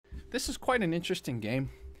This is quite an interesting game.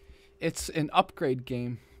 It's an upgrade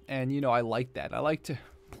game, and you know I like that. I like to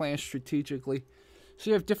plan strategically. So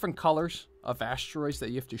you have different colors of asteroids that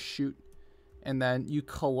you have to shoot, and then you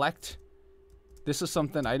collect. This is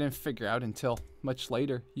something I didn't figure out until much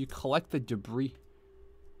later. You collect the debris.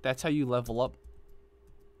 That's how you level up.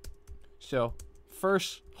 So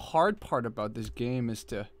first hard part about this game is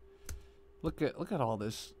to look at all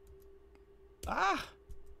this.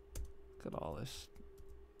 Look at all this.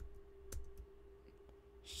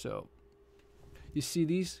 So you see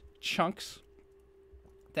these chunks?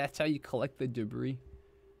 That's how you collect the debris.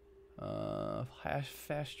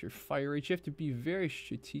 Faster fire rate. You have to be very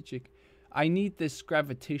strategic. I need this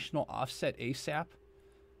gravitational offset ASAP.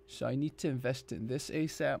 So I need to invest in this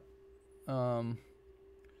ASAP. Let's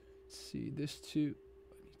see, this too.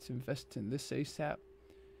 I need to invest in this ASAP.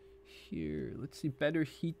 Here, let's see, better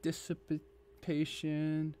heat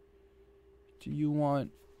dissipation. Do you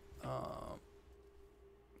want, I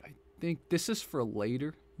think this is for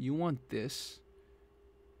later. You want this.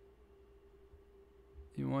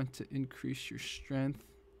 You want to increase your strength.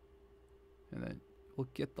 And then we'll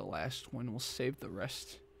get the last one. We'll save the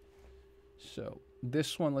rest. So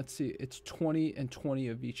this one, let's see, it's 20 and 20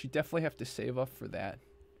 of each. You definitely have to save up for that.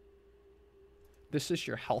 This is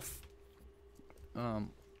your health.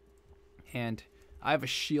 And I have a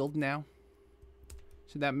shield now.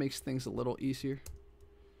 So that makes things a little easier.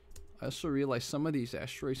 I also realize some of these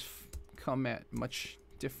asteroids come at much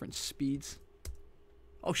different speeds.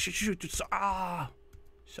 Oh, shoot.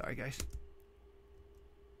 Sorry, guys.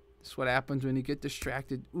 This is what happens when you get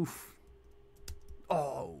distracted. Oof.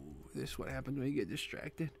 Oh, this is what happens when you get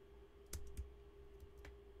distracted.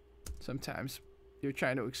 Sometimes you're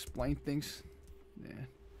trying to explain things. Yeah.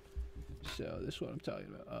 So this is what I'm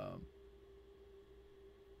talking about.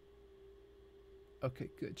 Okay,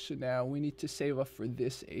 good. So now we need to save up for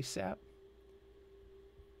this ASAP.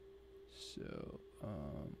 So,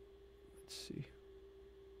 let's see.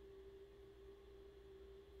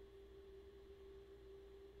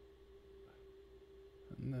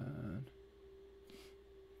 And then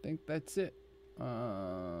I think that's it.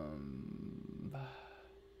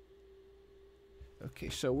 Okay,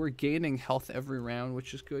 so we're gaining health every round,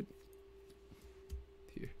 which is good.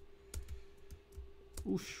 Here.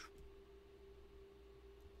 Oosh.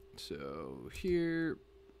 So here.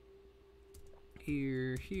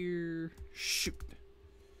 Shoot.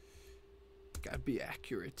 Gotta be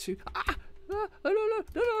accurate too. No.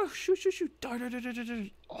 Shoot.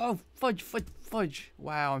 Oh, fudge.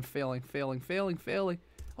 Wow, I'm failing.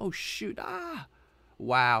 Oh, shoot.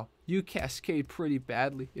 Wow. You cascade pretty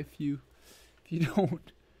badly if you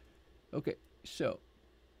don't. Okay, so.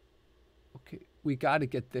 Okay, we gotta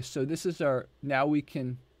get this. So this is our, now we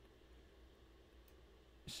can.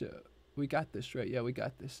 So we got this, right? Yeah, we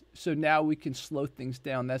got this. So now we can slow things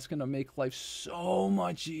down. That's going to make life so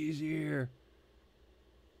much easier.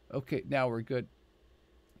 Okay, now we're good.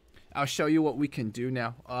 I'll show you what we can do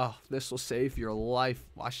now. Oh, this will save your life.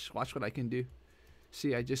 Watch what I can do.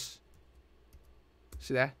 See, I just...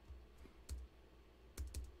 See that?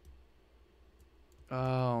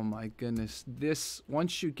 Oh my goodness. This,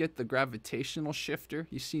 once you get the gravitational shifter,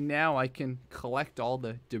 you see now I can collect all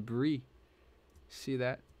the debris. See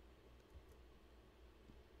that?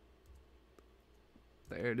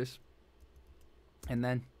 There it is. And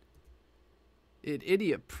then it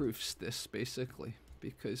idiot proofs this basically,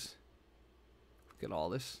 because look at all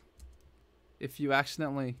this. If you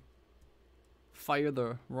accidentally fire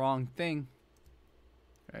the wrong thing,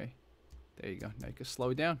 okay, there you go. Now you can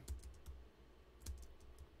slow down.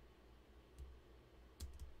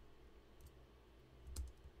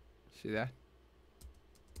 See that?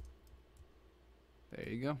 There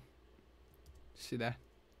you go. See that?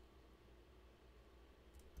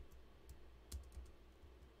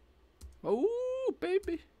 Oh,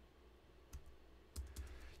 baby.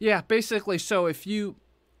 Yeah, basically, so if you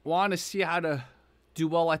want to see how to do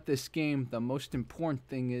well at this game, the most important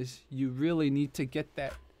thing is you really need to get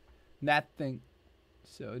that thing.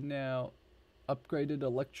 So now, upgraded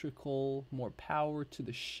electrical, more power to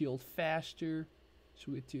the shield faster.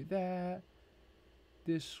 So we do that.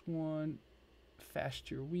 This one,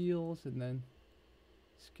 faster wheels, and then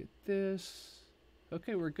let's get this.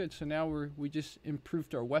 Okay, we're good. So now we just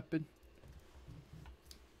improved our weapon.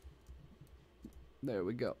 There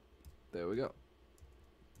we go.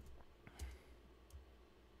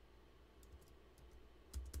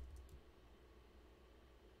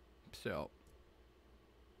 So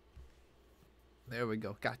there we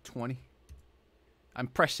go. Got 20. I'm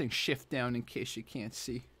pressing shift down in case you can't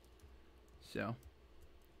see. So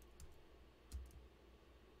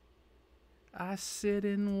I sit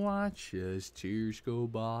and watch as tears go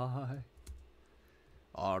by.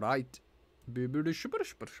 All right.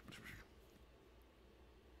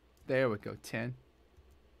 There we go. 10.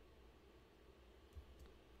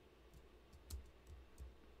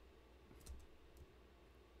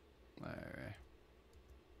 All right.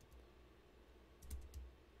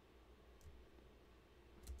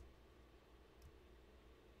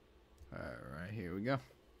 All right. Here we go.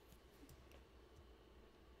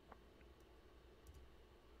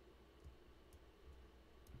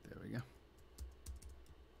 There we go.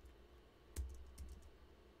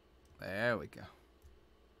 There we go.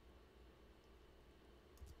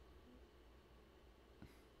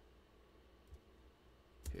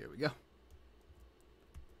 Here we go.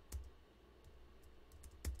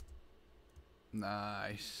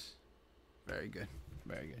 Nice. Very good.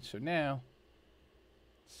 Very good. So now,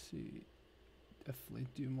 let's see. Definitely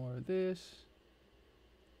do more of this.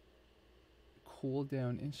 Cool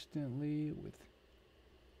down instantly with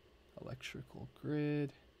electrical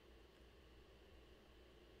grid.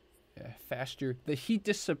 Yeah, faster. The heat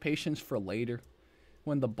dissipation's for later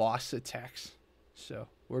when the boss attacks. So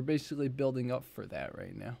we're basically building up for that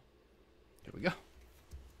right now. Here we go.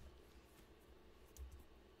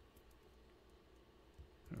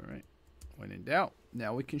 All right. When in doubt,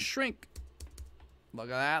 now we can shrink. Look at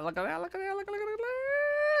that, look at that, look at that, look at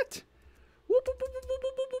that. Whoop, whoop, whoop, whoop,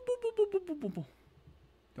 whoop, whoop, whoop, whoop, whoop, whoop, whoop.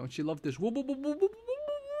 Don't you love this? Whoop, whoop, whoop, whoop, whoop,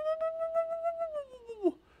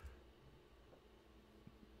 whoop.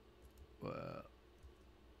 Wow.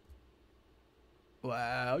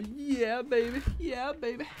 Wow. Yeah, baby. Yeah,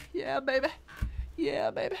 baby. Yeah, baby.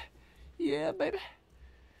 Yeah, baby. Yeah, baby.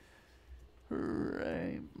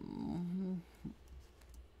 Right.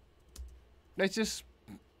 That's just...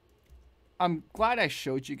 I'm glad I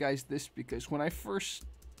showed you guys this because when I first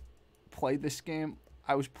played this game,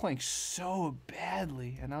 I was playing so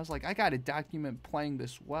badly. And I was like, I gotta document playing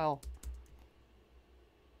this well.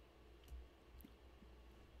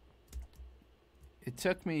 It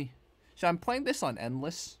took me... So I'm playing this on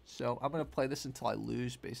endless. So I'm gonna play this until I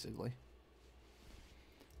lose, basically.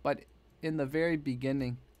 But in the very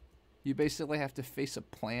beginning, you basically have to face a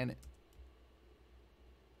planet.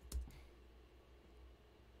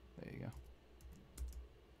 There you go.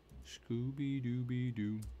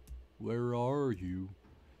 Scooby-Dooby-Doo, where are you?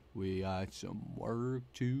 We got some work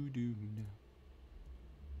to do now.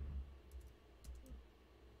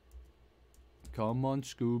 Come on,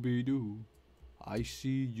 Scooby-Doo, I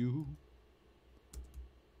see you.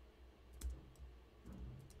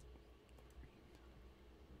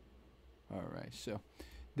 Alright, so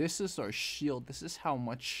this is our shield. This is how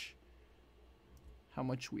much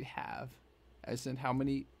we have. As in how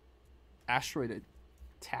many asteroid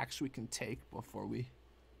attacks we can take before we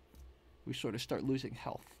sort of start losing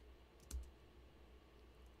health.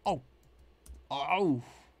 Oh. Oh.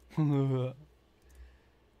 Alright,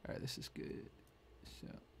 this is good. So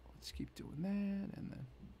let's keep doing that. And then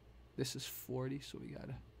this is 40, so we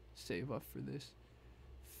gotta save up for this.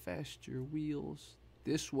 Faster wheels.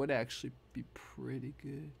 This would actually be pretty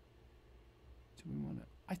good. Do we want to...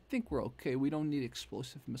 I think we're okay. We don't need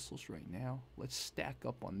explosive missiles right now. Let's stack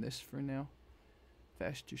up on this for now.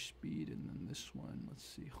 Faster speed, and then this one. Let's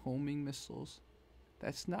see. Homing missiles.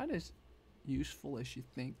 That's not as useful as you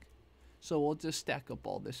think. So we'll just stack up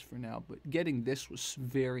all this for now. But getting this was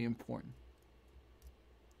very important.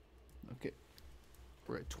 Okay.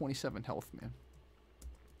 We're at 27 health, man.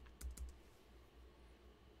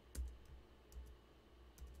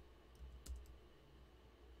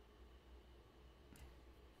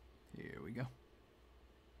 Here we go.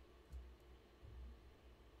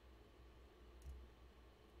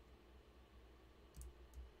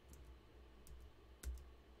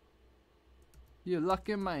 You're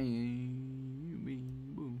lucky, man.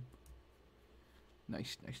 Boom.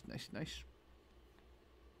 Nice, nice, nice, nice.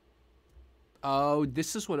 Oh,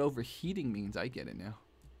 this is what overheating means. I get it now.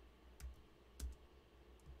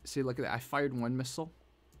 See, look at that. I fired one missile.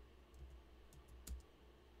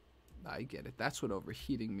 I get it. That's what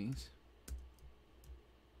overheating means.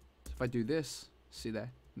 So if I do this, see that?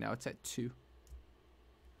 Now it's at 2.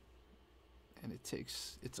 And it's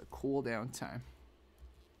a cooldown time.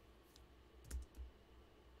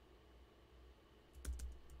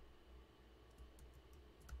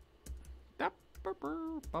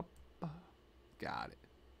 Got it.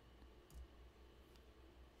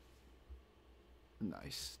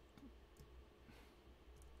 Nice.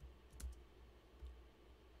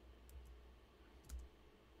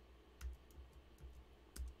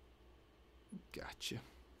 Gotcha.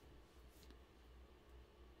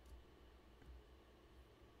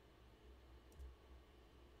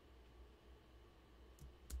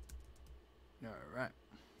 All right.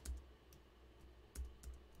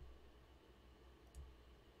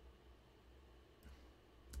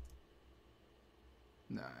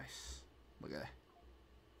 Nice. Look at that.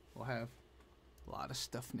 We'll have a lot of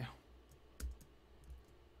stuff now.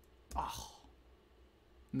 Oh.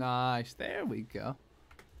 Nice. There we go.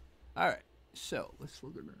 All right. So let's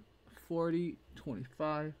look at it. 40,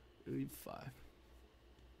 25, 85.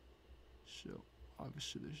 So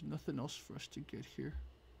obviously there's nothing else for us to get here.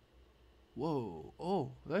 Whoa.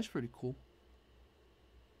 Oh, that's pretty cool.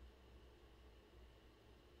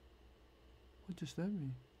 What does that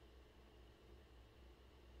mean?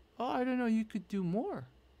 Oh, I didn't know you could do more.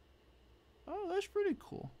 Oh, that's pretty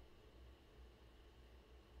cool.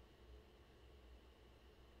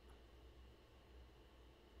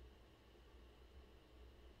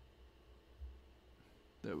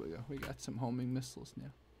 There we go. We got some homing missiles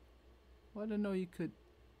now. Well, I didn't know you could.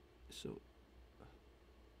 So.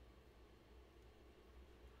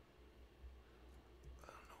 I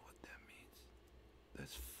don't know what that means.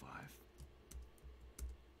 That's 5.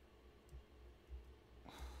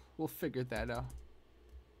 We'll figure that out.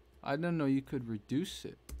 I didn't know you could reduce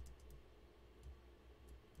it.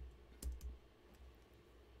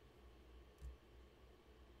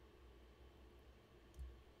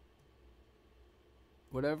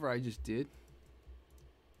 Whatever I just did.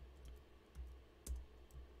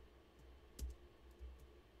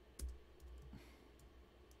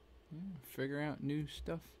 Yeah, figure out new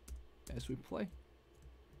stuff as we play.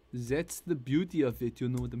 That's the beauty of it, you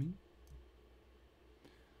know what I mean?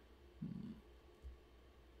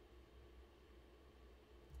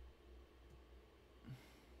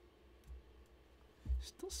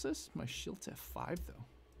 Still says my shield's at 5 though.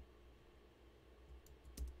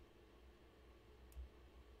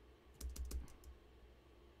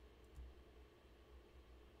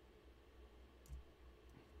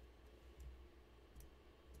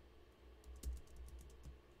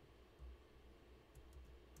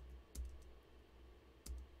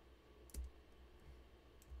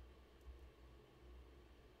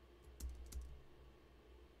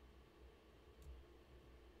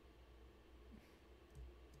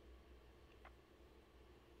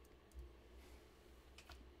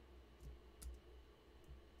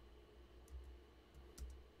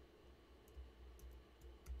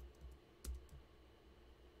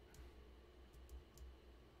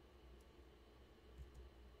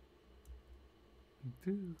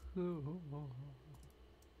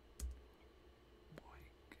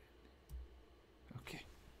 Okay.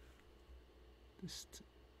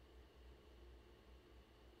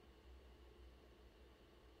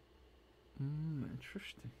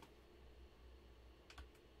 Interesting.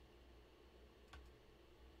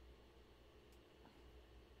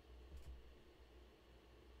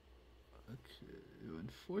 Okay, you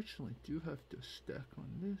unfortunately do have to stack on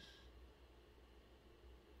this.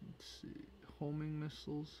 Let's see, homing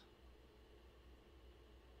missiles.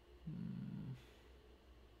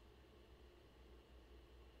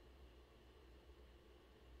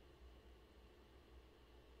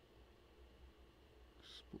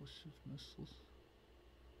 Explosive missiles.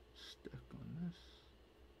 Stack on this.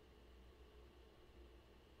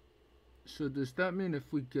 So does that mean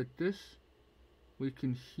if we get this, we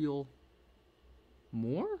can heal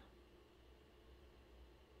more?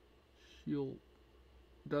 Heal.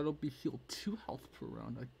 That'll be heal 2 health per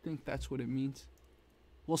round. I think that's what it means.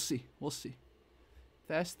 We'll see. We'll see.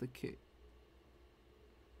 That's the kit.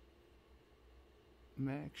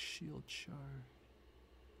 Max shield charge.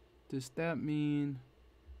 Does that mean...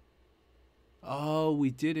 Oh,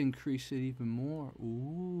 we did increase it even more.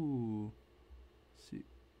 Ooh. Let's see.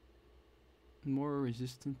 More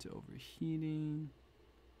resistant to overheating.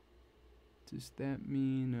 Does that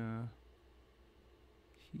mean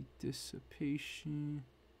heat dissipation?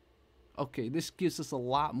 Okay, this gives us a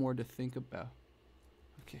lot more to think about.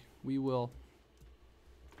 Okay, we will.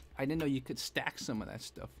 I didn't know you could stack some of that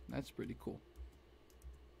stuff. That's pretty cool.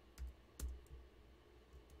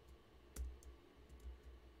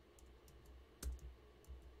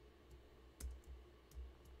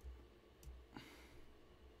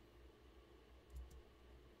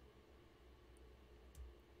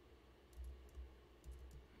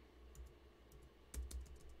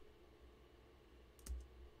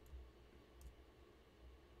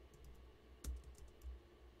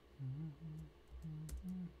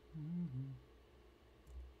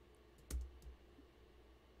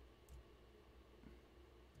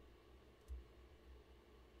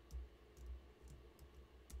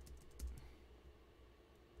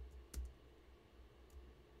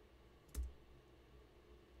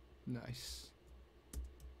 Nice.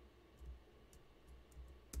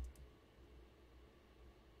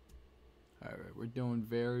 Alright, we're doing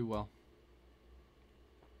very well.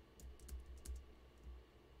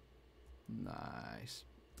 Nice.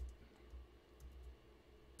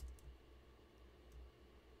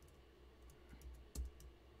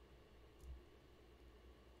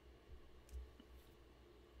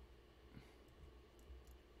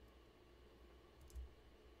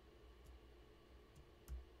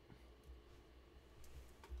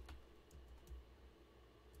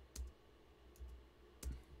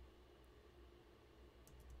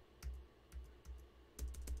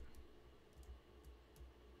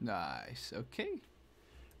 Nice. Okay.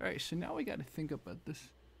 Alright, so now we gotta think about this.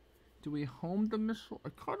 Do we home the missile? I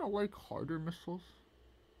kinda like harder missiles.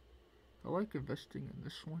 I like investing in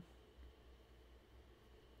this one.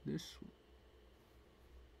 This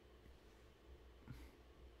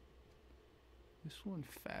one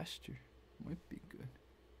faster might be good.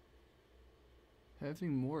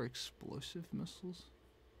 Having more explosive missiles.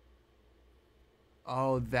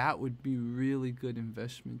 Oh, that would be really good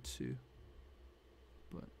investment too.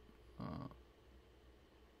 But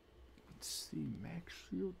let's see, max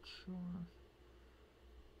shield charge.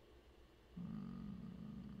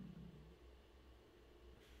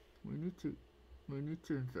 We need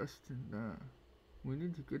to invest in that. We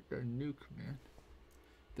need to get that nuke, man.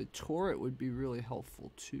 The turret would be really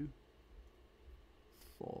helpful too.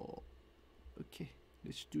 So, okay,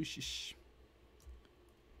 let's do this.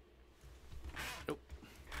 Nope.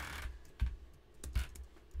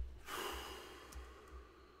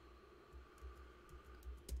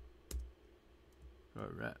 All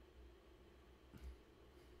right.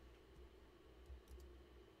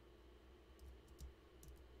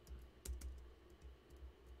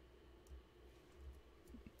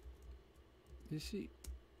 You see.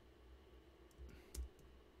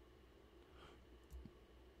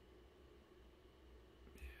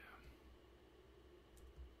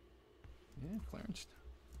 Yeah, Clarence.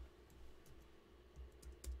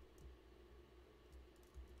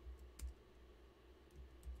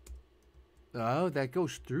 Oh, that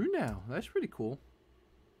goes through now. That's pretty cool.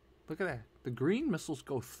 Look at that. The green missiles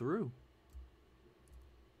go through.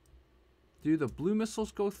 Do the blue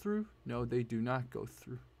missiles go through? No, they do not go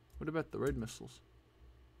through. What about the red missiles?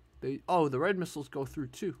 The red missiles go through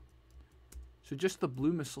too. So just the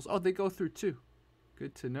blue missiles. Oh, they go through too.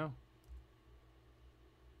 Good to know.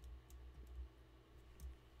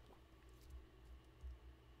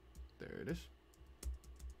 There it is.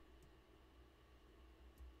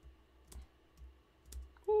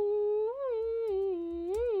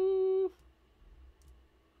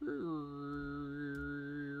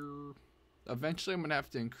 Eventually, I'm gonna have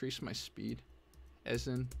to increase my speed, as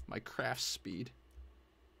in my craft speed.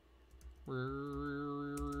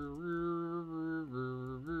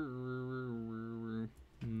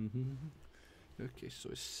 Okay, so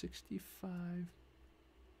it's 65.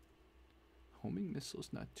 Homing missile's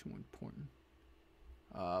not too important.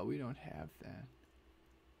 We don't have that.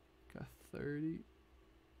 Got 30.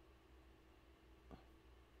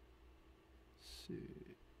 Let's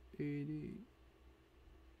see, 80.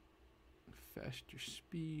 Faster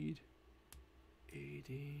speed.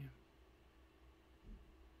 80.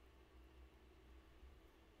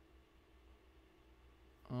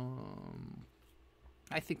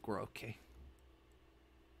 I think we're okay.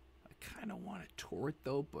 I kind of want a turret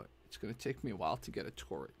though, but it's going to take me a while to get a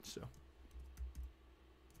turret, so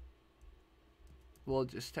we'll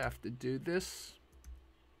just have to do this.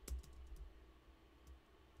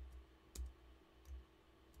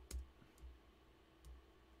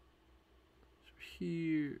 So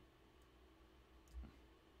here.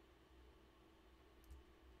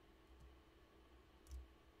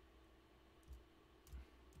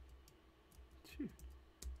 Two.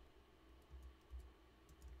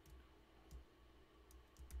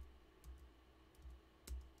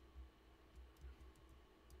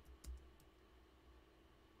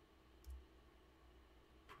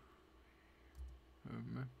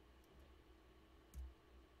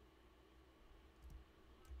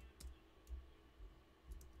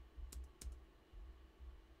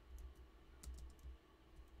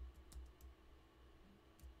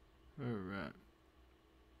 All right.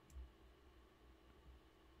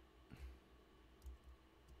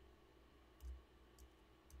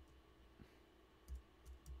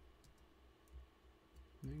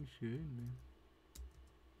 Things good, man.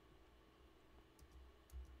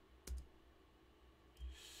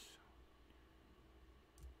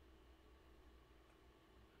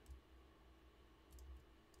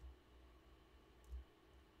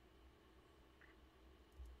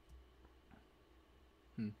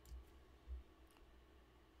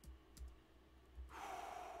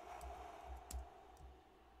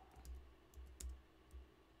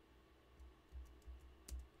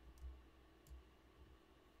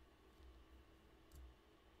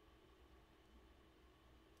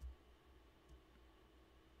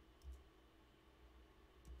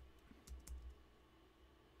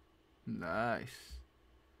 Nice.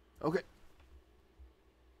 Okay.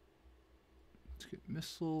 Let's get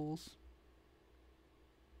missiles.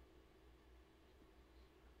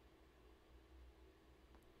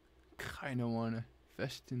 Kind of want to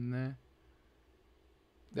invest in that.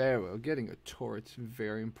 There we go. Getting a turret's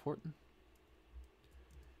very important.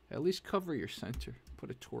 At least cover your center.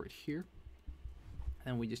 Put a turret here.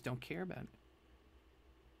 And we just don't care about it.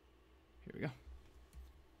 Here we go.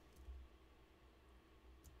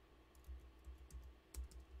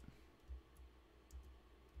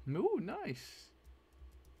 Ooh, nice.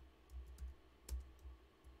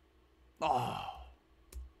 Oh.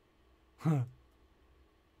 Huh.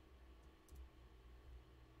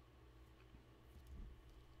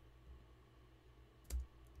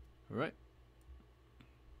 All right.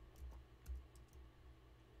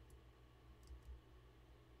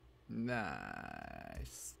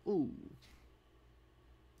 Nice. Ooh.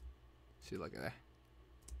 See, look at that.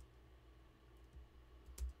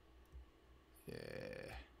 Yeah.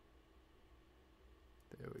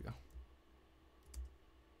 There we go.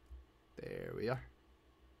 There we are.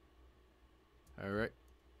 All right.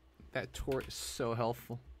 That turret is so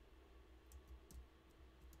helpful.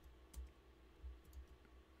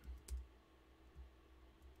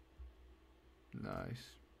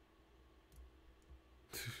 Nice.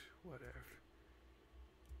 Whatever.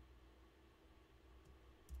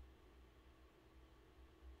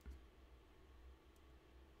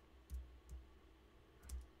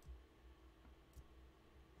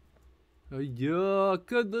 Yeah,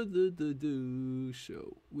 good.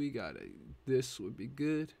 So we got this would be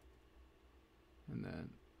good. And then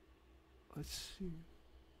let's see.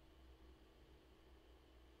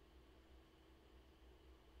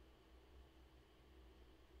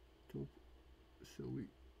 So we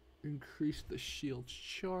increase the shield's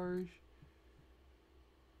charge.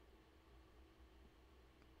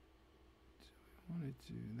 So we want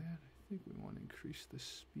to do that. I think we want to increase the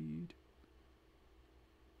speed.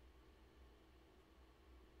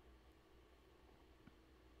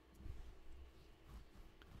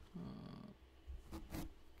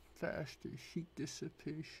 Faster heat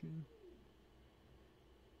dissipation.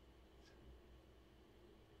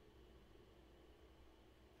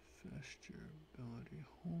 Faster ability,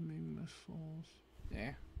 homing missiles.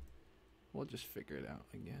 Yeah, we'll just figure it out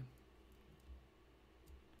again.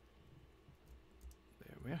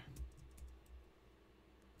 There we are.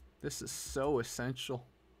 This is so essential.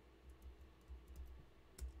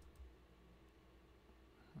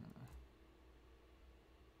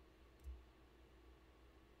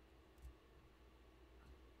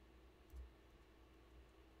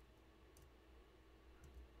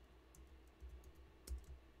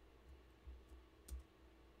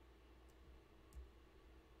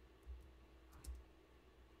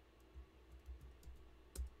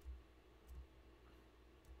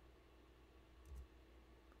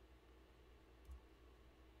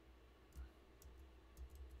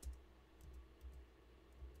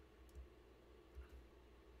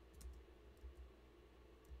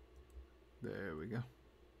 There we go.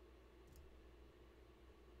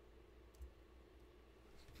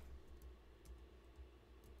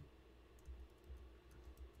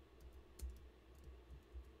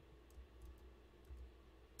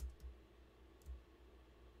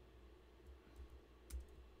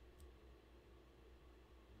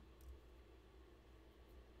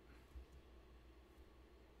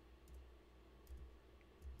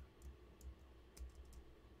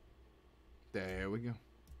 There we go.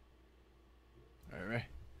 All right.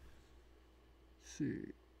 Let's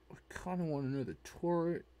see, I kind of want to know the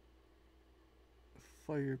turret,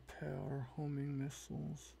 firepower, homing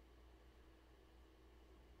missiles.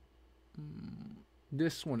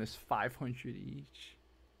 This one is 500 each.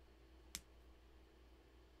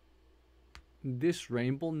 This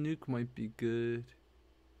rainbow nuke might be good.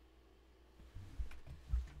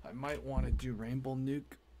 I might want to do rainbow nuke.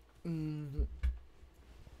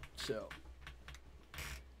 So,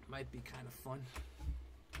 might be kind of fun.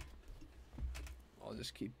 I'll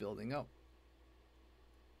just keep building up.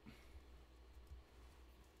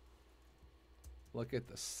 Look at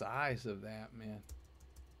the size of that, man.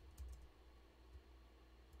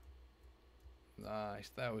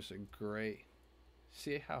 Nice. That was a great.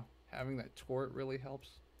 See how having that turret really helps?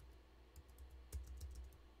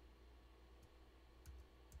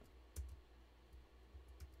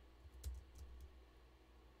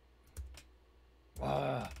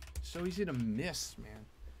 So easy to miss, man.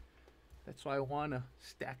 That's why I want to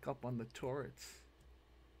stack up on the turrets.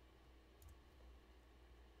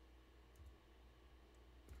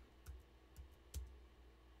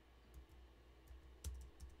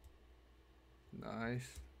 Nice.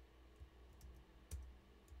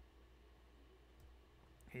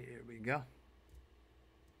 Here we go.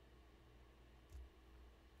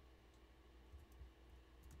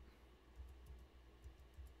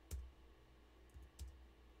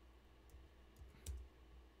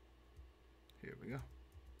 Here we go.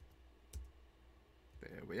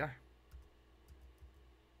 There we are.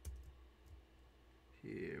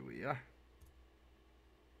 Here we are.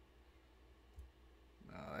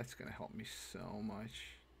 Oh, that's gonna help me so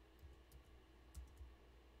much.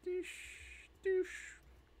 Doosh, doosh,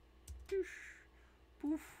 doosh,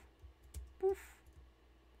 poof, poof.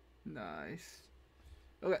 Nice.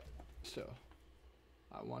 Okay, so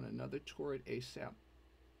I want another turret ASAP.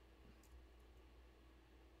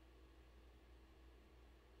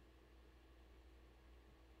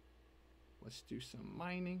 Let's do some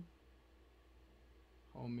mining.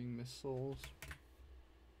 Homing missiles.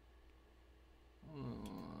 I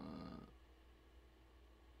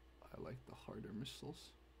like the harder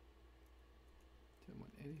missiles. Do I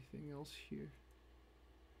want anything else here?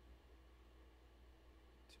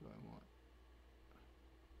 Do I want?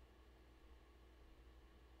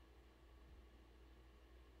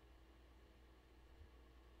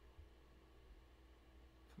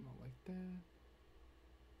 Come on, like that.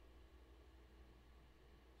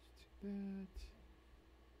 Let's do that.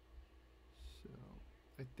 So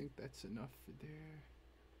I think that's enough for there.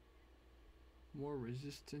 More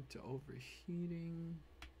resistant to overheating.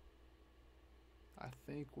 I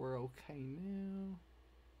think we're okay now.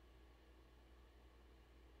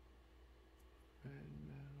 Red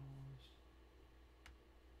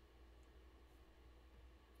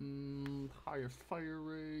metals. Higher fire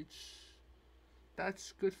rates.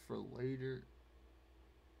 That's good for later.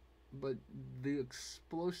 But the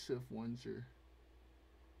explosive ones are...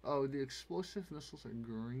 Oh, the explosive missiles are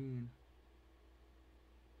green.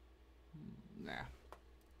 Nah.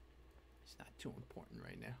 It's not too important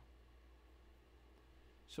right now.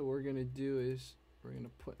 So what we're going to do is we're going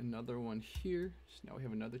to put another one here. So now we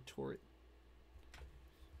have another turret.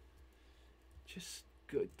 Just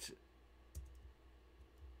good to...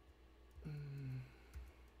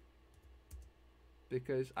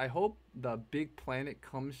 Because I hope the big planet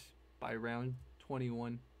comes by round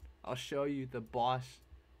 21. I'll show you the boss.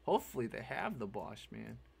 Hopefully they have the boss,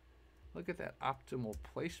 man. Look at that optimal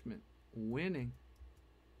placement. Winning.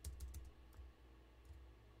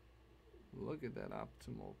 Look at that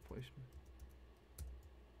optimal placement.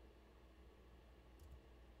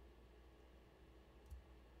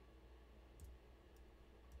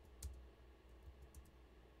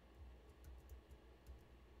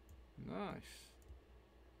 Nice.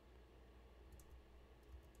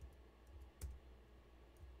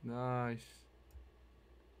 Nice.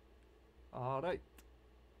 All right.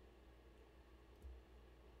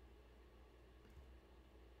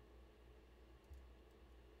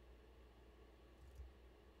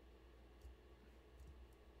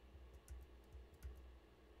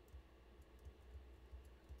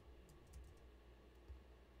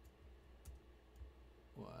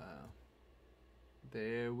 Wow.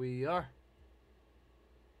 There we are.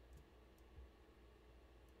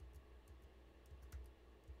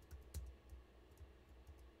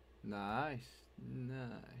 Nice.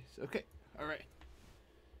 Nice. Okay. All right.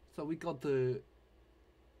 So we got the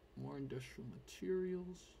more industrial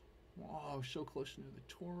materials. Wow, so close to the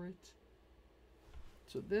turret.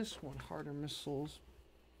 So this one, harder missiles.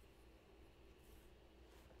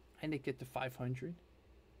 I need to get to 500.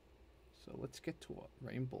 So let's get to a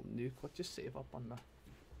rainbow nuke. Let's just save up on the...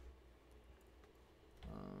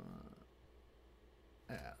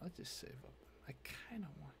 yeah, let's just save up. I kind of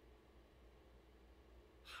want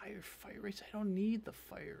higher fire rates. I don't need the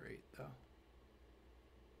fire rate though.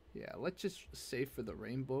 Yeah, let's just save for the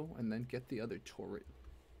rainbow and then get the other turret.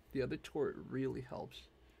 The other turret really helps.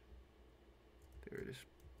 There it is.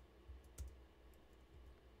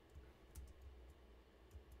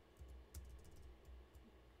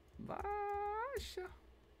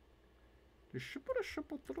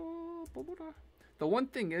 The one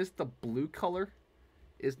thing is the blue color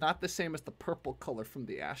is not the same as the purple color from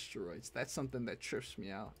the asteroids. That's something that trips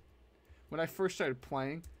me out. When I first started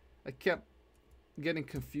playing, I kept getting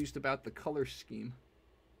confused about the color scheme.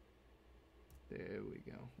 There we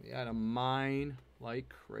go. We gotta mine like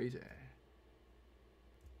crazy.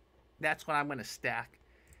 That's what I'm gonna stack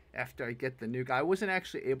after I get the nuke. I wasn't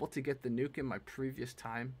actually able to get the nuke in my previous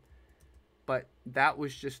time, but that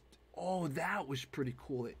was just, oh, that was pretty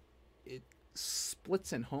cool. It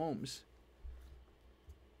splits in homes.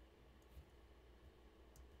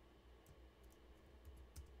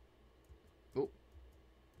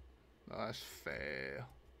 Oh, that's fair.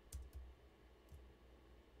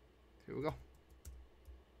 Here we go.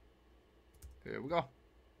 Here we go.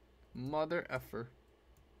 Mother effer.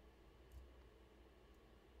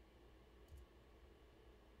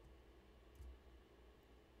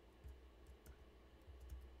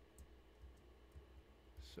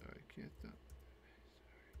 Sorry, can't talk.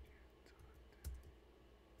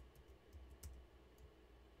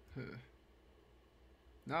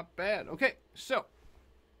 Not bad. Okay, so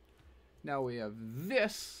now we have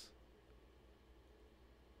this.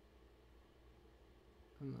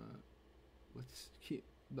 Let's keep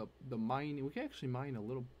the mining. We can actually mine a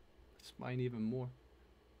little. Let's mine even more.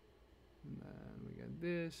 And then we got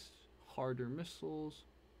this harder missiles.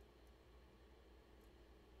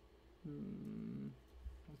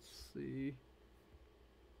 Let's see.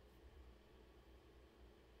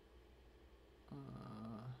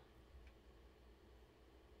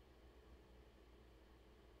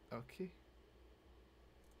 Okay.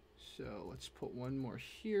 So let's put one more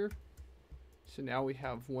here. So now we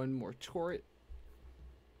have one more turret.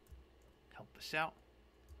 Help us out.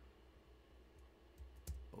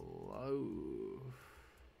 Oh,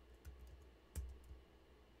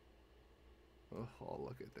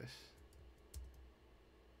 look at this.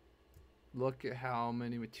 Look at how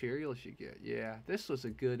many materials you get. Yeah, this was a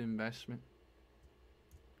good investment.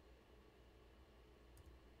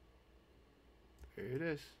 There it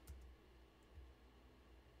is.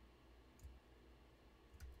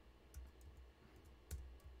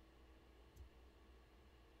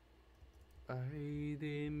 Ay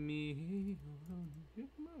de mí.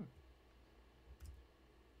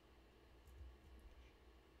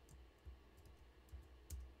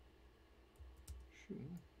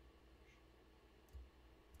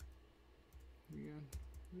 Again,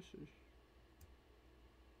 this is.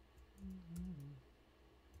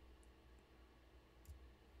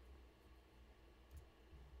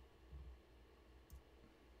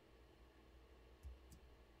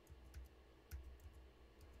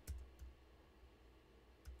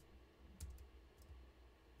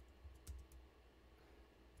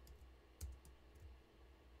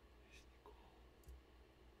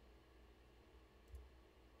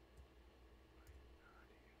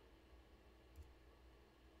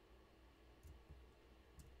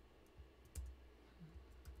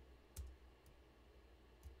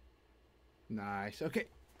 Nice. Okay.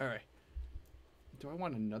 All right. Do I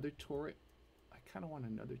want another turret? I kind of want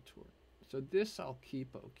another turret. So this I'll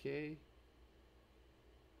keep, okay?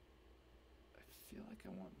 I feel like I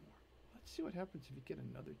want more. Let's see what happens if you get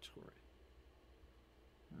another turret.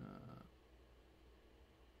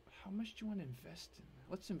 How much do you want to invest in?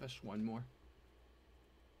 Let's invest one more.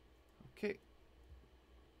 Okay.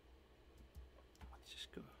 Let's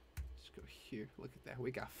just go. Let's go here. Look at that.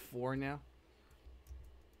 We got 4 now.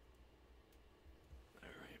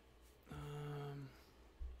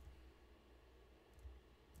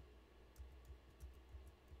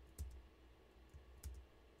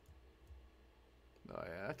 Oh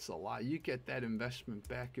yeah, that's a lot. You get that investment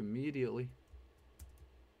back immediately.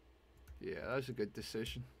 Yeah, that was a good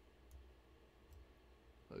decision.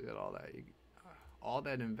 Look at all that. All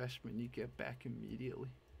that investment you get back immediately.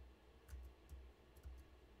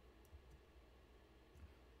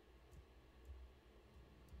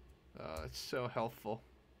 Oh, it's so helpful.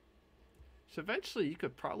 So eventually you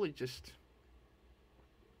could probably just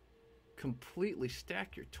completely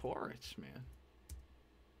stack your turrets, man.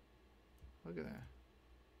 Look at that.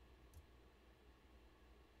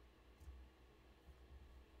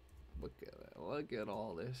 Look at that. Look at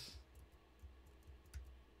all this.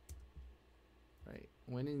 Right.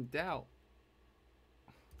 When in doubt,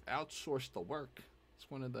 outsource the work. It's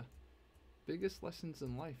one of the biggest lessons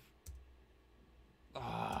in life.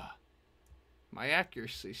 Ah, my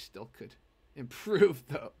accuracy still could improve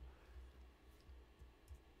though.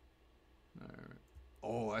 All right.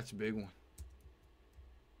 Oh, that's a big one.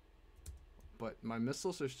 But my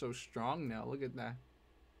missiles are so strong now. Look at that.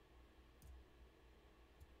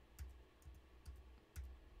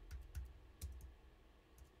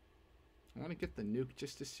 I want to get the nuke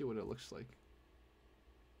just to see what it looks like.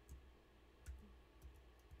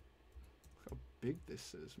 Look how big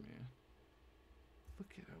this is, man.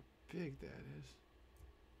 Look at how big that is.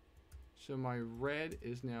 So my red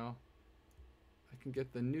is now, I can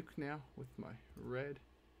get the nuke now with my red.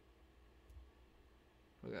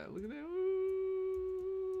 Look at that, look at that. Ooh.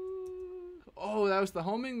 Oh, that was the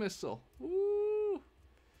homing missile. Ooh.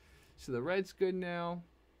 So the red's good now.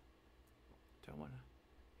 Do I want to?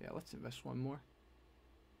 Yeah, let's invest one more.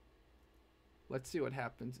 Let's see what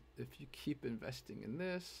happens if you keep investing in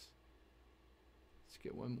this. Let's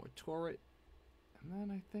get one more turret. And then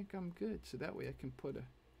I think I'm good. So that way I can put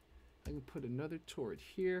another turret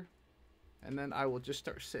here. And then I will just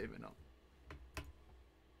start saving up.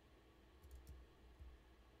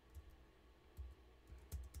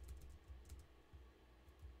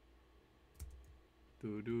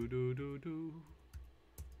 Do do do do do.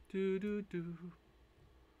 Do do do.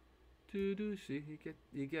 Do do. See,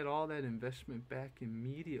 you get all that investment back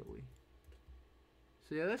immediately.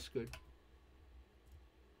 So yeah, that's good.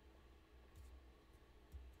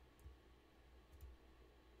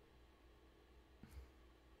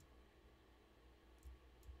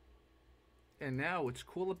 And now what's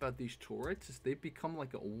cool about these turrets is they become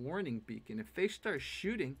like a warning beacon. If they start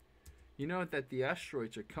shooting, you know that the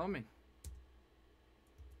asteroids are coming.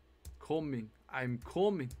 Coming. I'm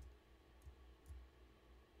coming.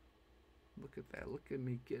 Look at that. Look at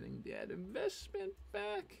me getting that investment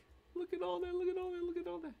back. Look at all that. Look at all that. Look at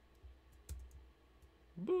all that.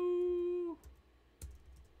 Boo.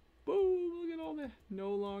 Boo. Look at all that.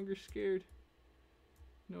 No longer scared.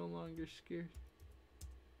 No longer scared.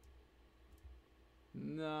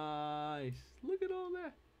 Nice. Look at all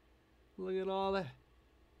that. Look at all that.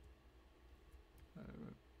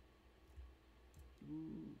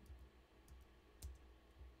 Ooh.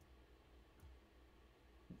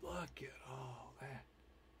 Look at all that.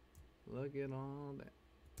 Look at all that.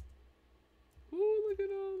 Ooh, look at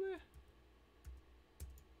all that.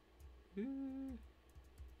 Yeah.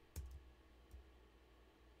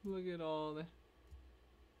 Look at all that.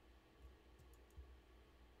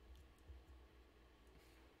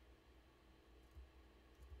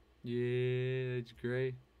 Yeah, that's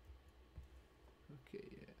great. Okay,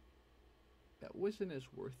 yeah. That wasn't as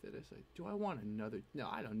worth it as I... Do I want another... No,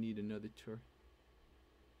 I don't need another tour.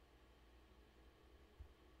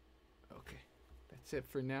 Okay, that's it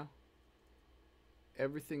for now.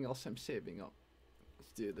 Everything else I'm saving up.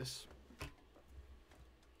 Let's do this.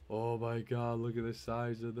 Oh my god, look at the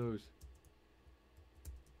size of those.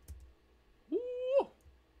 Woo!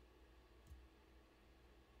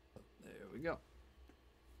 There we go.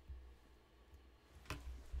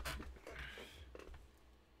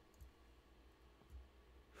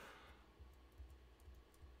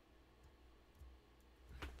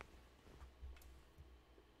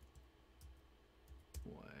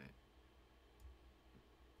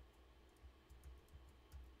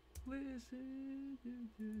 Listen to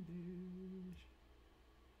this.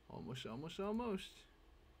 Almost, almost, almost.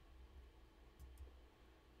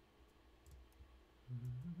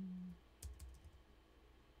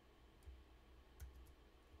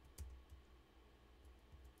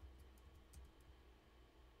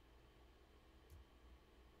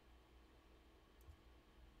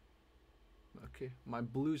 Okay, my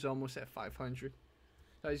blue's almost at 500.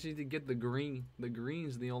 I just need to get the green. The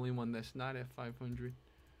green's the only one that's not at 500.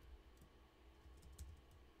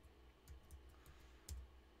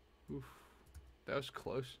 Oof, that was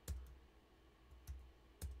close.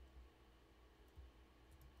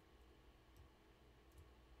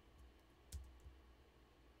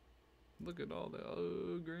 Look at all that.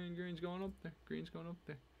 Oh, green's going up there. Green's going up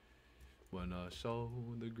there. When I saw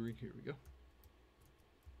the green, here we go.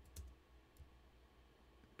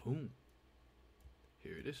 Boom.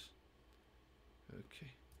 Here it is.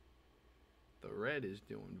 Okay. The red is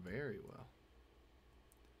doing very well.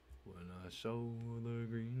 When I saw the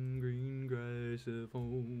green grass of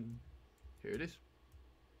home. Here it is.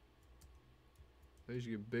 These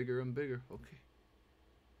get bigger and bigger. Okay.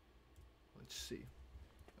 Let's see.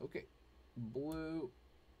 Okay. Blue.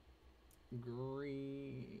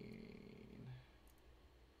 Green.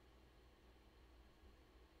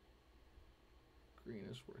 Green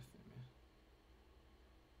is worth it, man.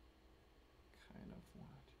 Kind of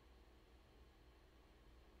want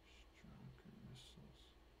stronger missiles.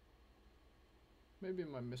 Maybe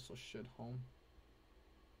my missile should home.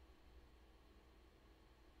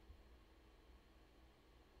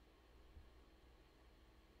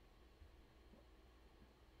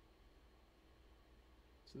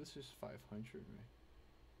 So this is 500, right?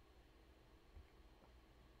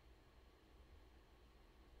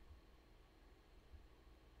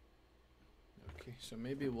 Okay, so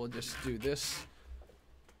maybe we'll just do this.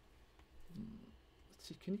 Let's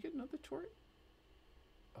see, can you get another turret?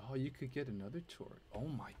 Oh, you could get another turret. Oh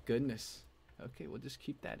my goodness. Okay, we'll just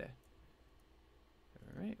keep that at.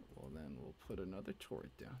 Alright, well then we'll put another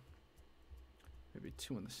turret down. Maybe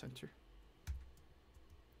two in the center.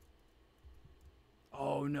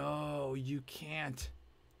 Oh no, you can't.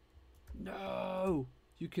 No!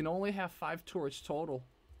 You can only have 5 turrets total.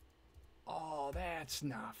 Oh, that's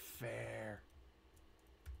not fair.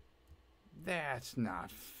 That's not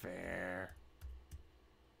fair.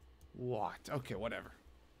 What? Okay, whatever.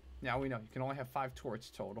 Now we know. You can only have 5 turrets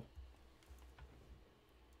total.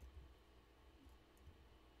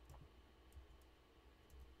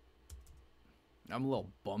 I'm a little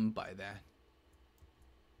bummed by that.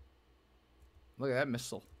 Look at that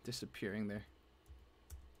missile disappearing there.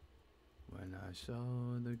 When I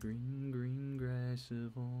saw the green, green grass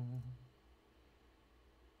of all.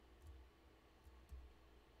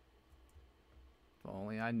 If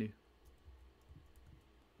only I knew.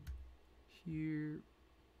 Here.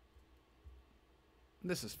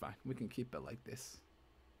 This is fine. We can keep it like this.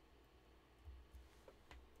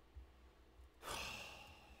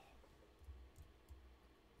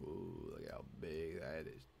 Ooh, look how big that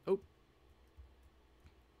is. Oh.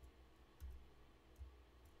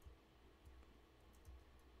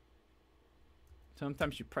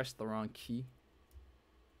 Sometimes you press the wrong key.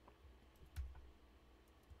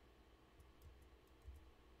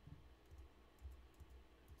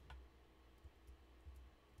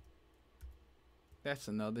 That's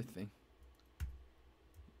another thing.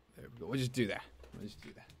 There we go. We'll just do that. We'll just do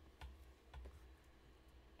that.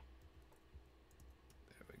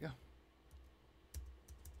 There we go.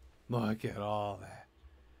 Look at all that.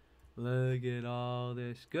 Look at all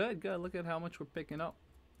this. Good, good. Look at how much we're picking up.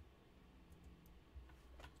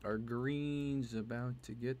 Our green's about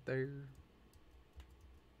to get there.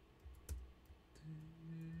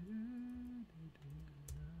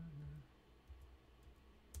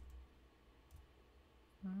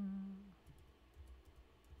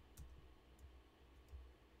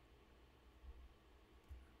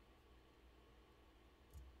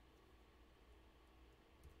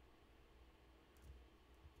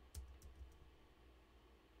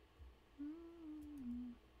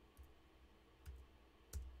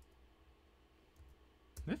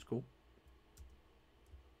 That's cool.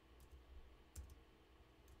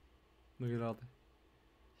 Look at all that.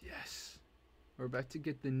 Yes. We're about to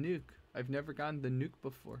get the nuke. I've never gotten the nuke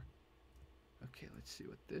before. Okay, let's see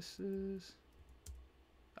what this is.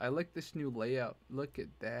 I like this new layout. Look at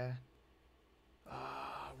that.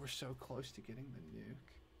 Ah, we're so close to getting the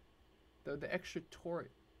nuke. The extra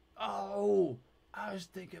turret. Oh, I was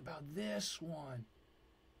thinking about this one.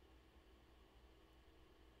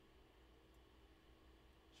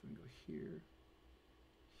 So we can go here,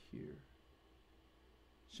 here.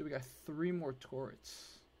 So we got 3 more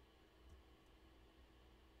turrets.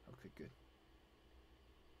 Okay, good.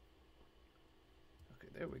 Okay,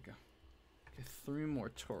 there we go. Okay, 3 more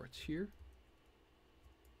turrets here.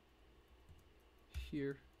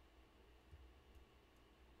 Here.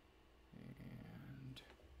 And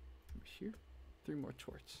over here. 3 more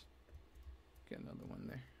turrets. Get another one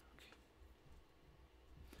there. Okay.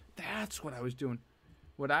 That's what I was doing.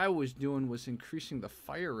 What I was doing was increasing the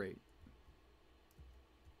fire rate.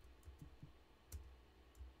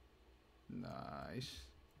 Nice.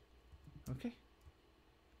 Okay.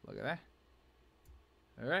 Look at that.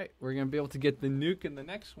 Alright, we're going to be able to get the nuke in the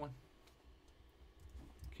next one.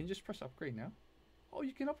 Can you just press upgrade now? Oh,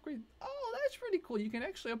 you can upgrade. Oh, that's pretty cool. You can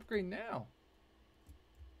actually upgrade now.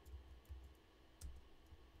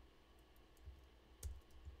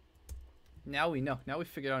 Now we know. Now we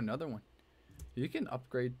figured out another one. You can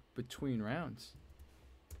upgrade between rounds.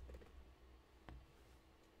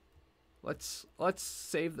 Let's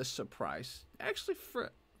save the surprise. Actually,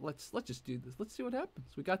 let's just do this. Let's see what happens.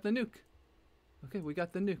 We got the nuke. Okay, we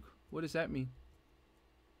got the nuke. What does that mean?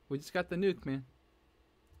 We just got the nuke, man.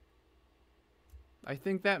 I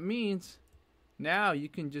think that means now you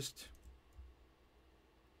can just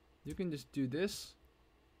do this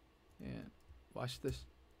and watch this.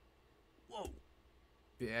 Whoa.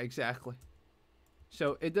 Yeah, exactly.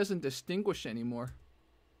 So it doesn't distinguish anymore.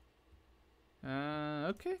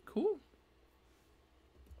 Okay, cool.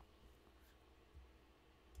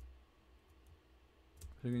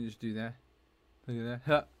 So we can just do that. Look at that.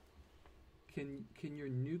 Huh. Can your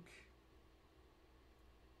nuke?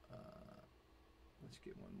 Let's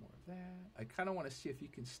get one more of that. I kind of want to see if you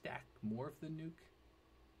can stack more of the nuke.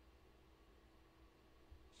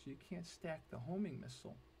 So you can't stack the homing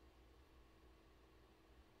missile.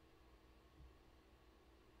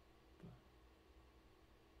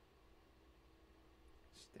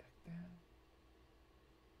 Stack that.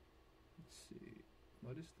 Let's see.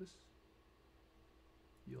 What is this?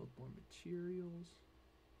 Yield more materials.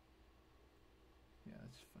 Yeah,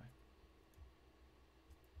 that's fine.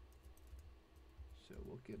 So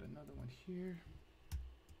we'll get another one here.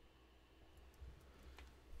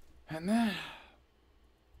 And then...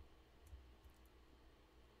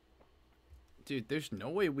 Dude, there's no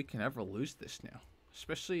way we can ever lose this now.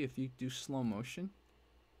 Especially if you do slow motion.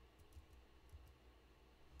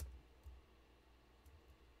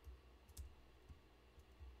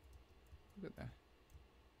 Look at that.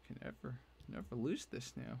 Can never lose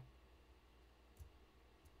this now.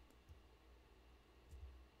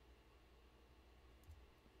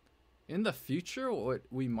 In the future, what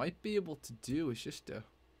we might be able to do is just to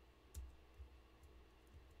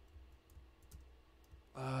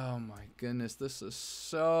goodness, this is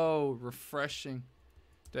so refreshing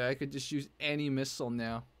that I could just use any missile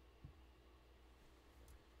now.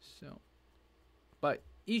 So, but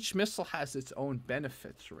each missile has its own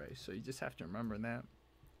benefits, Ray. So you just have to remember that.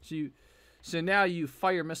 So now you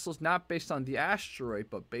fire missiles not based on the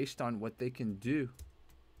asteroid, but based on what they can do.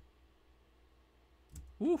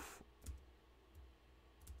 Woof.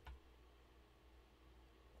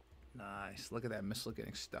 Nice. Look at that missile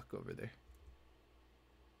getting stuck over there.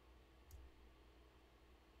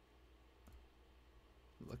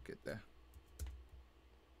 Look at that.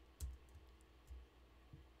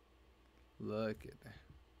 Look at that.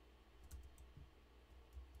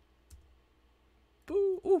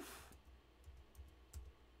 Boo! Oof!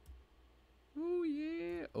 Oh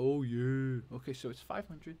yeah! Oh yeah! Okay, so it's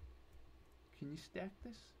 500. Can you stack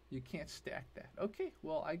this? You can't stack that. Okay,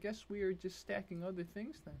 well I guess we are just stacking other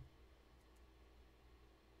things then.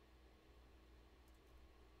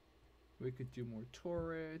 We could do more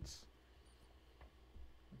turrets.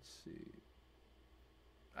 Let's see.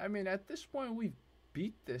 I mean, at this point, we've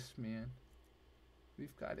beat this, man.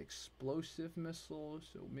 We've got explosive missiles,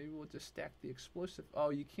 so maybe we'll just stack the explosive. Oh,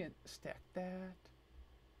 you can't stack that.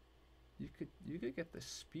 You could get the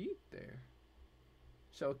speed there.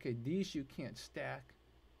 So, okay, these you can't stack.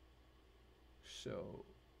 So,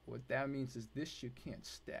 what that means is this you can't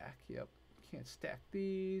stack. Yep, can't stack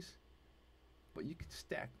these. But you can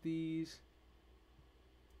stack these.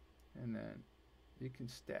 And then you can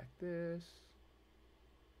stack this.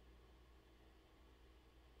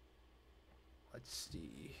 Let's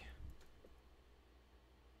see.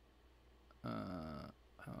 I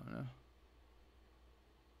don't know.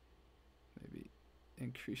 Maybe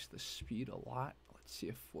increase the speed a lot. Let's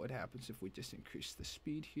see what happens if we just increase the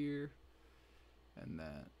speed here. And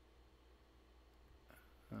then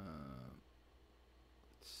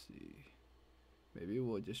let's see. Maybe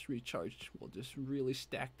we'll just recharge. We'll just really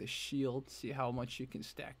stack the shield. See how much you can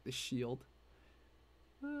stack the shield.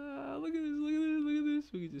 Look at this, look at this, look at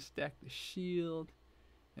this. We can just stack the shield.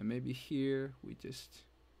 And maybe here we just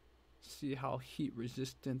see how heat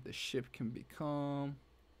resistant the ship can become.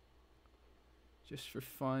 Just for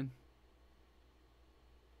fun.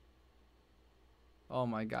 Oh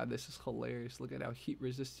my god, this is hilarious. Look at how heat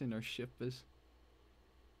resistant our ship is.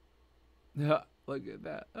 Yeah, look at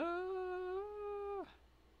that.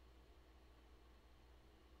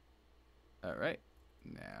 Alright,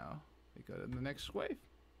 now we go to the next wave.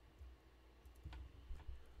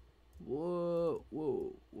 Whoa,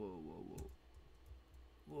 whoa, whoa, whoa, whoa.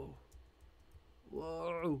 Whoa.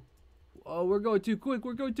 Whoa. Oh, we're going too quick.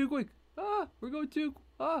 We're going too quick. We're going too.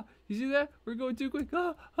 You see that? We're going too quick.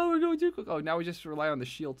 We're going too quick. Oh, now we just rely on the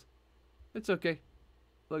shields. It's okay.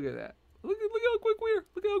 Look at that. Look how quick we are.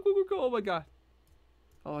 Look how quick we're going. Oh my god.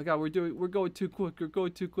 Oh my god, we're going too quick. We're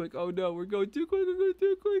going too quick. Oh no, we're going too quick. We're going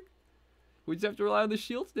too quick. We just have to rely on the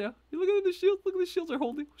shields now. You look at the shields. Look at the shields are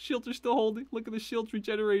holding. Shields are still holding. Look at the shields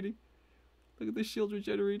regenerating. Look at the shields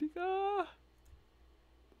regenerating.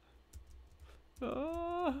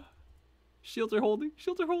 Shields are holding.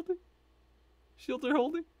 Shields are holding. Shields are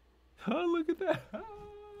holding. Oh, look at that.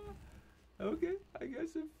 Okay, I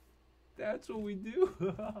guess if that's what we do.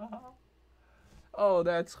 Oh,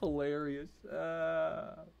 that's hilarious.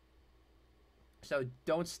 So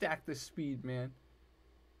don't stack the speed, man.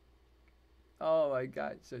 Oh my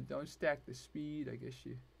god, so don't stack the speed, I guess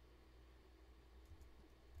you...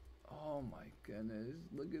 Oh my goodness,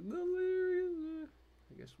 look at the hilarious.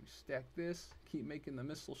 I guess we stack this, keep making the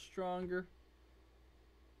missile stronger.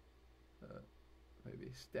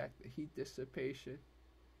 Maybe stack the heat dissipation.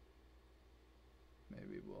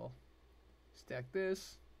 Maybe we'll stack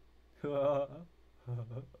this. And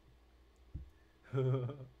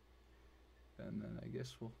then I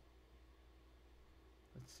guess we'll...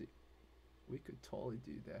 Let's see. We could totally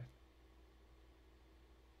do that.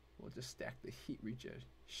 We'll just stack the heat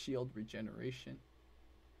shield regeneration.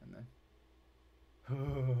 And then...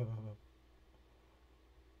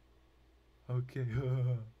 Okay.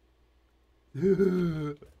 Look at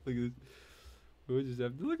this. We just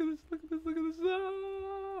have to look at this. Look at this. Look at this.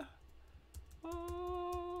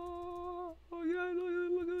 Oh yeah, look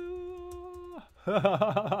at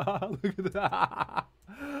that. Look at that.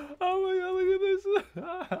 Oh my god, look at this.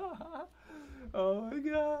 Oh my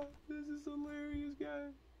god, this is hilarious,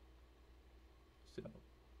 guys. So I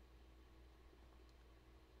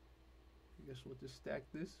guess we'll just stack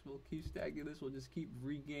this. We'll keep stacking this. We'll just keep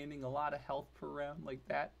regaining a lot of health per round like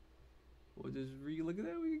that. We'll just look at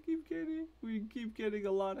that. We can keep getting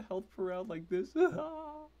a lot of health per round like this.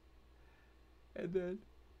 And then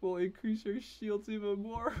we'll increase our shields even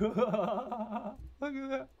more. Look at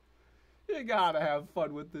that. You gotta have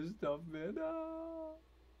fun with this stuff, man.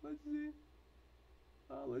 Let's see.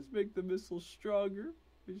 Let's make the missile stronger.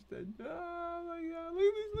 Instead, oh my god, look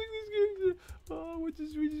at this, oh, we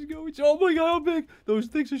just go, oh my god, how big, those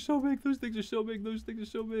things are so big, those things are so big, those things are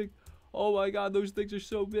so big, oh my god, those things are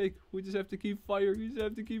so big, we just have to keep firing, we just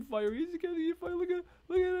have to keep firing, we just gotta keep firing, look at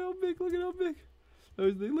how big, look at how big,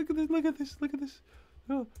 those things, look at this, look at this, look at this,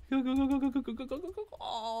 oh, go, go, go, go, go, go, go, go, go, go, go,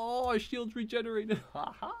 oh, our shield's regenerated,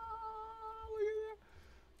 ha ha, look at that,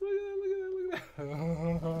 look at that, look at that, look at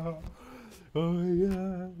that, oh my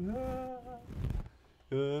god,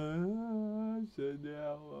 so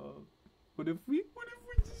now, what if we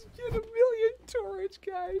just get 1 million turrets,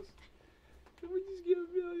 guys? If we just get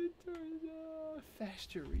 1 million turrets,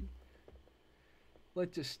 faster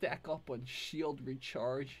let's just stack up on shield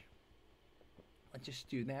recharge. Let's just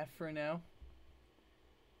do that for now.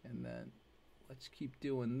 And then let's keep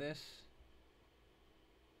doing this.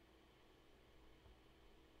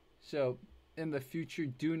 So, in the future,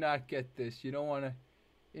 do not get this. You don't want to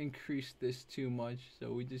increase this too much,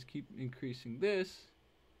 so we just keep increasing this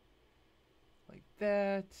like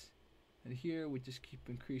that, and here we just keep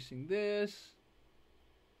increasing this,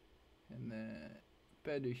 and then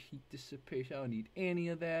better heat dissipation. I don't need any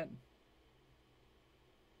of that.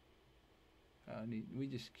 We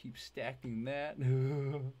just keep stacking that.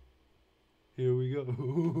 Here we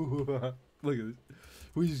go. Look at this.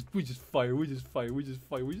 We just fire. We just fire. Look at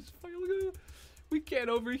it. We can't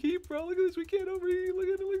overheat, bro. Look at this. We can't overheat. Look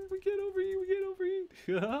at it. We can't overheat. We can't overheat.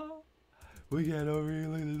 We can't overheat.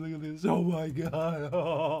 Look at this. Look at this. Oh my god.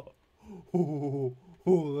 Oh,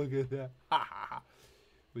 look at that.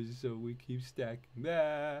 So we keep stacking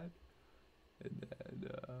that. And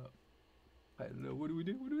then, I don't know. What do we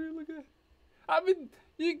do? Look at that. I mean,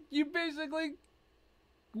 you basically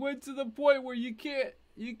went to the point where you can't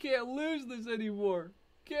lose this anymore.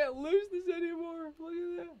 Can't lose this anymore. Look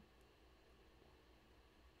at that.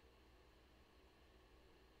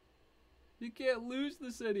 You can't lose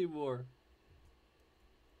this anymore.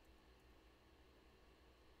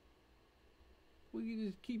 We can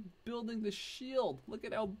just keep building the shield. Look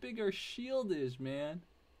at how big our shield is, man.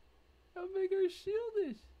 How big our shield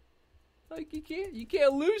is. Like you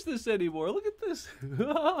can't lose this anymore. Look at this.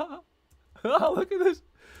 Oh, look at this.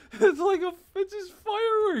 It's just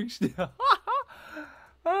fireworks now.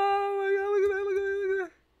 Oh my god, look at that, look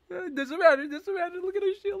at that. It doesn't matter. Look at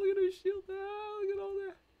our shield, look at our shield. Oh, look at all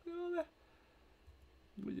that.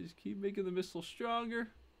 We just keep making the missile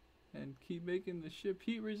stronger and keep making the ship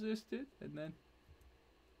heat resistant, and then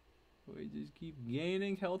we just keep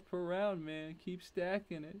gaining health per round, man. Keep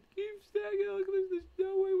stacking it. Keep stacking it. Look at this. There's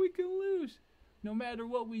no way we can lose. No matter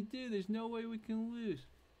what we do, there's no way we can lose.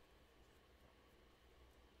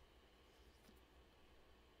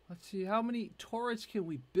 Let's see, how many turrets can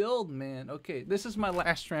we build, man? Okay, this is my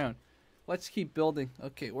last round. Let's keep building.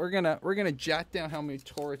 Okay, we're gonna jot down how many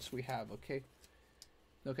turrets we have, okay?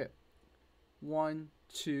 Okay. 1,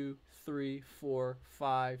 2, 3, 4,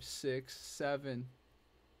 5, 6, 7,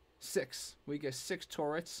 6. We get 6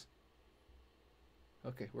 turrets.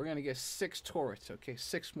 Okay, we're gonna get 6 turrets, okay?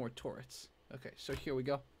 6 more turrets. Okay, so here we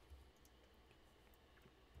go.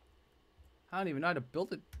 I don't even know how to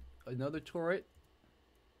build it. Another turret.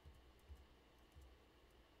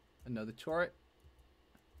 Another turret.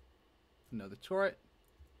 Another turret.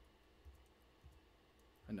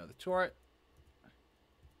 Another turret.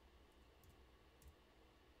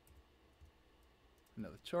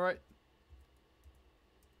 Another turret.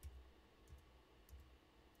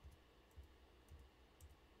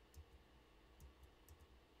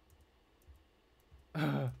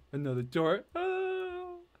 Another turret. Look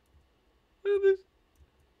at this.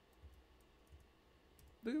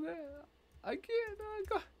 Look at that. I can't.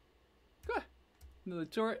 Go. Another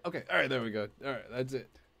turret. Okay. All right. There we go. All right. That's it.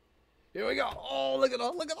 Here we go. Oh, look at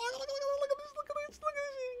all. Look at this. Look at this. There's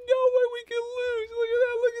no way we can lose. Look at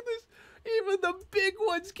that. Look at this. Even the big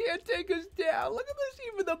ones can't take us down. Look at this.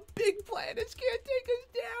 Even the big planets can't take us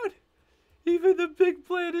down. Even the big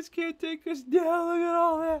planets can't take us down. Look at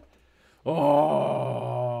all that.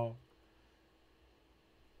 Oh.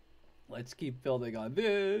 Let's keep building on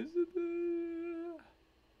this.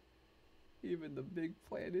 Even the big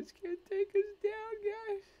planets can't take us down,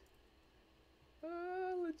 guys.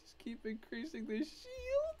 Let's just keep increasing the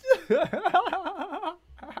shield.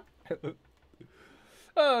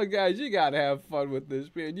 Oh, guys, you gotta have fun with this,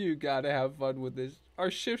 man. You gotta have fun with this.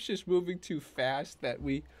 Our ship's just moving too fast that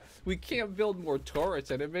we can't build more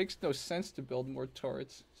turrets, and it makes no sense to build more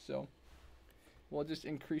turrets. So we'll just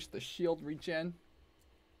increase the shield regen,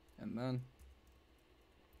 and then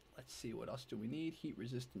let's see, what else do we need? Heat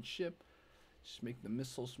resistant ship. Just make the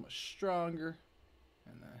missiles much stronger.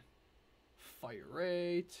 And then fire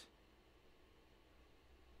rate.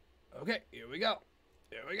 Okay, here we go.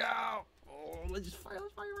 Here we go. Oh, let's just fire.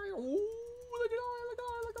 Let's fire right. Oh, look at all that.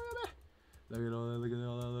 Look at all that. Look at all that. Look at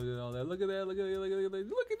all that. Look at all that. Look at that. Look at that. Look at that.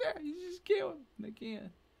 Look at that. You just kill him. They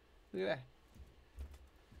can. Look at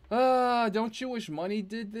that. Don't you wish money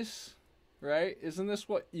did this? Right? Isn't this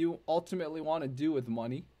what you ultimately want to do with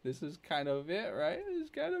money? This is kind of it, right? This is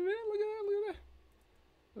kind of it. Look at that. Look at that.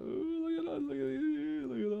 Oh, look at that. Look at that.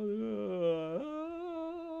 Look at all that.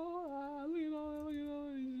 Look at all that. Look at all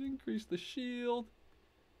that. Increase the shield.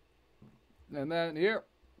 And then here,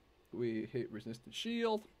 we hit resistant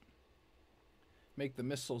shield. Make the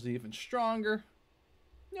missiles even stronger.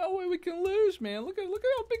 No way we can lose, man. Look at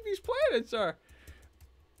how big these planets are.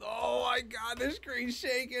 Oh my God, this screen's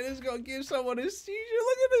shaking. It's gonna give someone a seizure.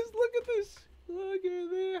 Look at this. Look at this. Look at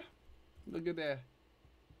there. Look at that.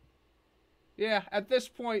 Yeah, at this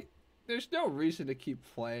point, there's no reason to keep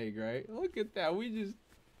playing, right? Look at that. We just.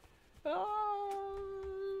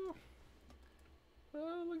 Oh,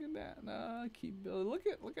 look at that. No, keep building.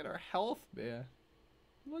 Look at our health, man.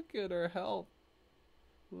 Look at our health.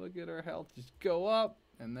 Look at our health. Just go up,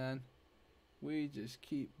 and then we just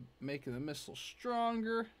keep making the missile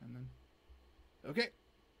stronger, and then. Okay.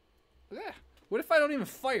 Yeah. What if I don't even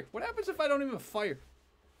fire? What happens if I don't even fire?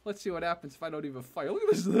 Let's see what happens if I don't even fire. Look at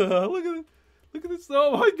this. Look at this. Look at this.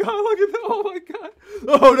 Oh my God. Look at that. Oh my God.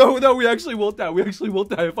 Oh no, we actually won't die. We actually won't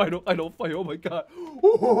die if I don't fire. Oh my God.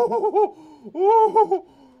 Oh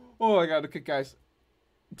my God. Okay, guys.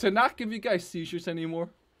 To not give you guys seizures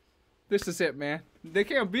anymore. This is it, man. They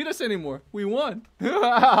can't beat us anymore. We won.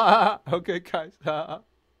 Okay, guys.